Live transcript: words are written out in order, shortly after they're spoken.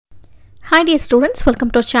Hi dear students, welcome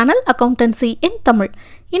to our channel Accountancy in Tamil.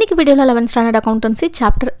 இன்னைக்கு வீடியோல 11th standard accountancy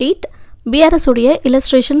chapter 8 BRS உடைய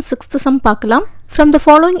illustration 6th sum பார்க்கலாம். From the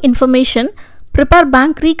following information, prepare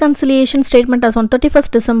bank reconciliation statement as on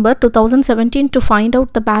 31st December 2017 to find out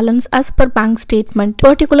the balance as per bank statement.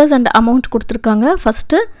 Particulars and amount கொடுத்திருக்காங்க.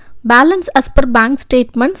 First balance as per bank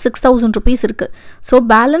statement 6000 rupees இருக்கு. So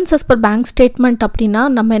balance as per bank statement அப்படினா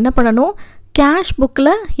நம்ம என்ன பண்ணணும்? Cash bookல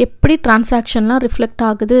எப்படி டிரான்சாக்ஷன்லாம் reflect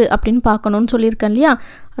ஆகுது அப்படின்னு பார்க்கணும்னு சொல்லியிருக்கேன் இல்லையா.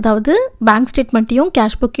 அதாவது பேங்க் ஸ்டேட்மெண்ட்டையும்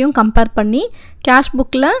கேஷ் புக்கையும் கம்பேர் பண்ணி கேஷ்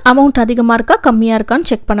புக்கில் அமௌண்ட் அதிகமாக இருக்கா கம்மியாக இருக்கான்னு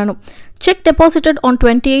செக் பண்ணணும். Check deposited on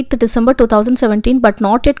 28th December 2017 but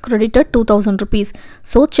not yet credited 2000 rupees.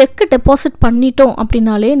 So check deposit பண்ணிட்டோம்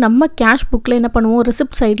அப்படின்னாலே நம்ம கேஷ் புக்கில் என்ன பண்ணுவோம்,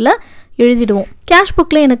 ரிசிப்ட் சைடில் எழுதிடுவோம். கேஷ்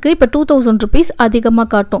புக்கில் எனக்கு இப்போ 2000 rupees அதிகமாக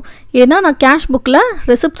காட்டும். ஏன்னா நான் கேஷ் புக்கில்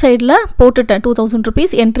ரெசிப்ட் சைடில் போட்டுட்டேன் 2000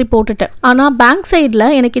 rupees என்ட்ரி போட்டுட்டேன். ஆனால் பேங்க் சைடில்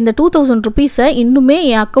எனக்கு இந்த 2000 rupees இன்னுமே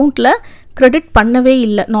என் அக்கௌண்ட்டில் கிரெடிட் பண்ணவே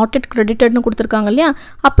இல்லை, நாட் yet credited கொடுத்துருக்காங்க இல்லையா.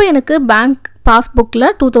 அப்போ எனக்கு பேங்க் பாஸ்புக்கில்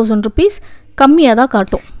 2000 rupees கம்மியாக தான்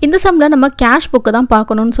காட்டும். இந்த சம்மில் நம்ம கேஷ் புக்கை தான்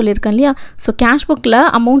பார்க்கணும்னு சொல்லியிருக்கேன் இல்லையா. ஸோ கேஷ் புக்கில்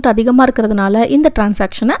அமௌண்ட் அதிகமாக இருக்கிறதுனால இந்த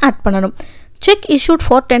டிரான்சாக்ஷனை ஆட் பண்ணணும். Check issued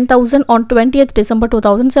for 10,000 on 20th December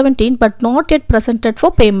 2017 but not yet presented for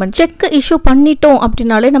payment. Check issue பண்ணிட்டோம்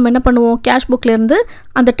அப்படினாலே நம்ம என்ன பண்ணுவோம், கேஷ் புக்ல இருந்து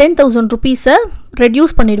அந்த 10,000 rupees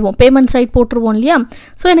ரெடியூஸ் பண்ணிடுவோம், பேமெண்ட் சைட் போட்டுருவோம் இல்லையா.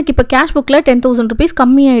 ஸோ எனக்கு இப்போ கேஷ் புக்கில் 10,000 rupees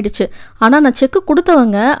கம்மியாயிடுச்சு. ஆனால் நான் செக்கு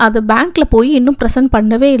கொடுத்தவங்க அது பேங்க்கில் போய் இன்னும் ப்ரெசென்ட்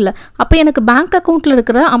பண்ணவே இல்லை. அப்போ எனக்கு பேங்க் அக்கௌண்ட்டில்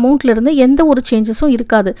இருக்கிற அமௌண்ட்லேருந்து எந்த ஒரு சேஞ்சஸும்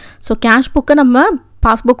இருக்காது. ஸோ கேஷ் புக்கை நம்ம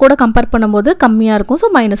பாஸ்புக்கோட கம்பேர் பண்ணும்போது கம்மியாக இருக்கும். ஸோ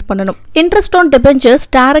மைனஸ் பண்ணணும். Interest on debentures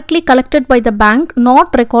directly collected by the bank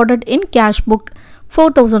not recorded in cash book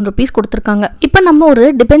 4000 rupees கொடுத்துருக்காங்க. இப்போ நம்ம ஒரு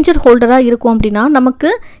டிபெஞ்சர் ஹோல்டராக இருக்கோம் அப்படின்னா நமக்கு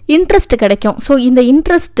இன்ட்ரெஸ்ட் கிடைக்கும். ஸோ இந்த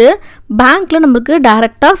இன்ட்ரெஸ்ட்டு பேங்க்கில் நமக்கு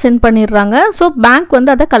டைரெக்டாக சென்ட் பண்ணிடுறாங்க. ஸோ பேங்க்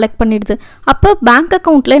வந்து அதை கலெக்ட் பண்ணிடுது. அப்போ பேங்க்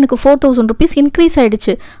அக்கௌண்ட்டில் எனக்கு 4000 rupees இன்க்ரீஸ்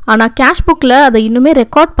ஆகிடுச்சு. ஆனால் கேஷ் புக்கில் அதை இன்னுமே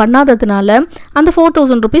ரெக்கார்ட் பண்ணாததுனால அந்த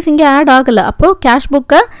 4000 rupees இங்கே ஆட் ஆகலை. அப்போது கேஷ்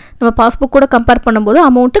புக்கை நம்ம பாஸ்புக்கோட கம்பேர் பண்ணும்போது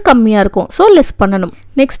அமௌண்ட்டு கம்மியாக இருக்கும். ஸோ லெஸ் பண்ணணும்.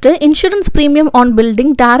 Next insurance premium on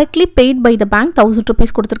building directly paid by the bank 1000 rupees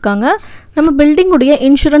கொடுத்துருக்காங்க. நம்ம பில்டிங்குடைய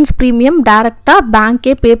இன்சூரன்ஸ் ப்ரீமியம் டைரெக்டாக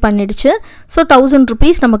பேங்க்கே பே பண்ணிடுச்சு. ஸோ 1000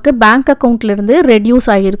 rupees நமக்கு பேங்க் அக்கௌண்ட்லேருந்து ரெடியூஸ்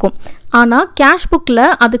ஆகியிருக்கும். ஆனால் கேஷ் புக்கில்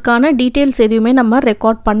அதுக்கான டீட்டெயில்ஸ் எதுவுமே நம்ம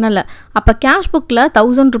ரெக்கார்ட் பண்ணலை. அப்போ கேஷ் புக்கில்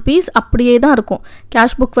 1000 rupees அப்படியே தான் இருக்கும்.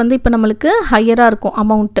 கேஷ் புக் வந்து இப்போ நம்மளுக்கு ஹையராக இருக்கும்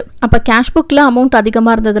அமௌண்ட்டு. அப்போ கேஷ் புக்கில் அமௌண்ட்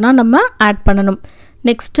அதிகமாக இருந்ததுன்னா நம்ம ஆட் பண்ணணும்.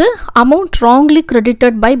 Next amount wrongly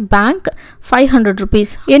credited by bank 500 rupees.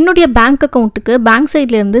 என்னுடைய பேங்க் அக்கௌண்ட்டுக்கு பேங்க்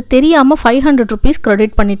சைட்லேருந்து தெரியாமல் 500 rupees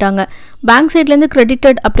கிரெடிட் பண்ணிட்டாங்க. பேங்க் சைட்லேருந்து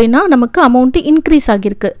கிரெடிட்டட் அப்படின்னா நமக்கு அமௌண்ட்டு இன்க்ரீஸ்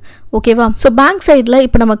ஆகியிருக்கு. ஓகேவா. ஸோ பேங்க் சைடில்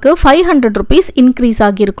இப்போ நமக்கு 500 rupees இன்க்ரீஸ்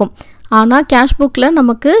ஆகியிருக்கும். ஆனால் கேஷ் புக்கில்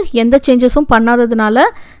நமக்கு எந்த சேஞ்சஸும் பண்ணாததுனால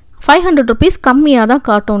 500 rupees கம்மியாக தான்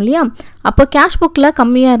காட்டும் இல்லையா. அப்போ கேஷ் புக்கில்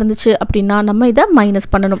கம்மியாக இருந்துச்சு அப்படின்னா நம்ம இதை மைனஸ்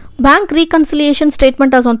பண்ணணும். Bank reconciliation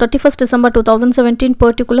statement as on 31st December 2017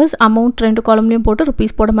 particulars amount 2 காலம்லையும் போட்டு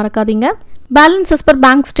ருபீஸ் போட மறக்காதீங்க. Balance as per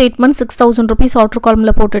bank statement 6000 rupees outer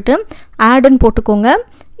காலமில் போட்டுட்டு ஆடுன்னு போட்டுக்கோங்க.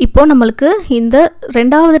 இப்போ நம்மளுக்கு இந்த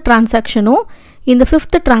ரெண்டாவது டிரான்சாக்ஷனும் இந்த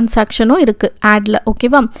 5th டிரான்சாக்ஷனும் இருக்குது ஆடில்.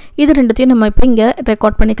 ஓகேவா. இது ரெண்டுத்தையும் நம்ம இப்போ இங்கே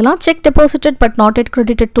ரெக்கார்ட் பண்ணிக்கலாம். Check deposited but not yet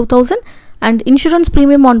credited 2000 and insurance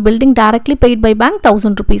premium on building directly paid by bank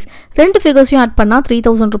 1000 rupees. ரெண்டு ஃபிகர்ஸையும் ஆட் பண்ணால்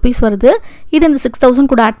 3000 rupees வருது. இது இந்த 6000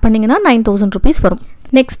 கூட ஆட் பண்ணிங்கன்னா 9000 rupees வரும்.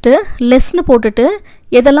 நெக்ஸ்ட்டு லெஸ்ன்னு போட்டுட்டு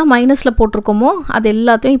எதெல்லாம் மைனஸில் போட்டிருக்கோமோ அது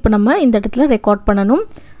எல்லாத்தையும் இப்போ நம்ம இந்த இடத்துல ரெக்கார்ட் பண்ணணும்.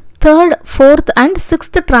 3rd, 4th and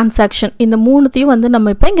 6th transaction இந்த மூணுத்தையும் வந்து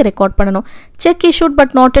நம்ம இப்போ இங்கே ரெக்கார்ட் பண்ணணும். Check issued but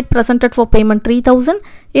not yet presented for payment 3000.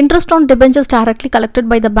 Interest on debentures directly collected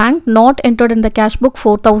by the bank not entered in the cash book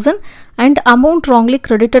 4000 and amount wrongly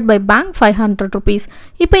credited by bank 500 rupees.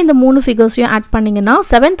 இப்போ இந்த மூணு ஃபிகர்ஸையும் ஆட் பண்ணிங்கன்னா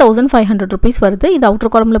 7500 rupees வருது. இது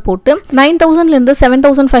outer காலமில் போட்டு 9000லேருந்து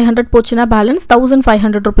 7500 போச்சுன்னா balance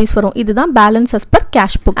 1500 rupees வரும். இதுதான் balance as per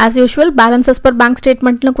cash book. As usual balance as per bank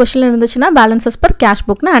statementல question இருந்துச்சுன்னா பேலன்ஸ் as per cash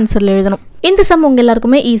bookனு ஆன்சரில் எழுதணும். இந்த சம் உங்க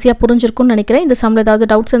எல்லாருக்குமே ஈஸியாக புரிஞ்சிருக்கும்னு நினைக்கிறேன். இந்த சம்மில் ஏதாவது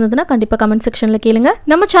டவுட்ஸ் இருந்ததுன்னா கண்டிப்பாக கமெண்ட் செக்ஷனில் கேளுங்க.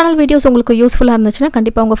 நம்ம சேனல் வீடியோஸ் உங்களுக்கு யூஸ்ஃபுல்லாக இருந்துச்சுன்னா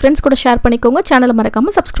கண்டிப்பாக உங்கள் ஃப்ரெண்ட்ஸ் கூட ஷேர் பண்ணிக்கோங்க. சேனலை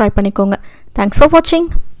மறக்காமல் சப்ஸ்கிரைப் பண்ணிக்கோங்க. தேங்க்ஸ் ஃபார் வாட்சிங்.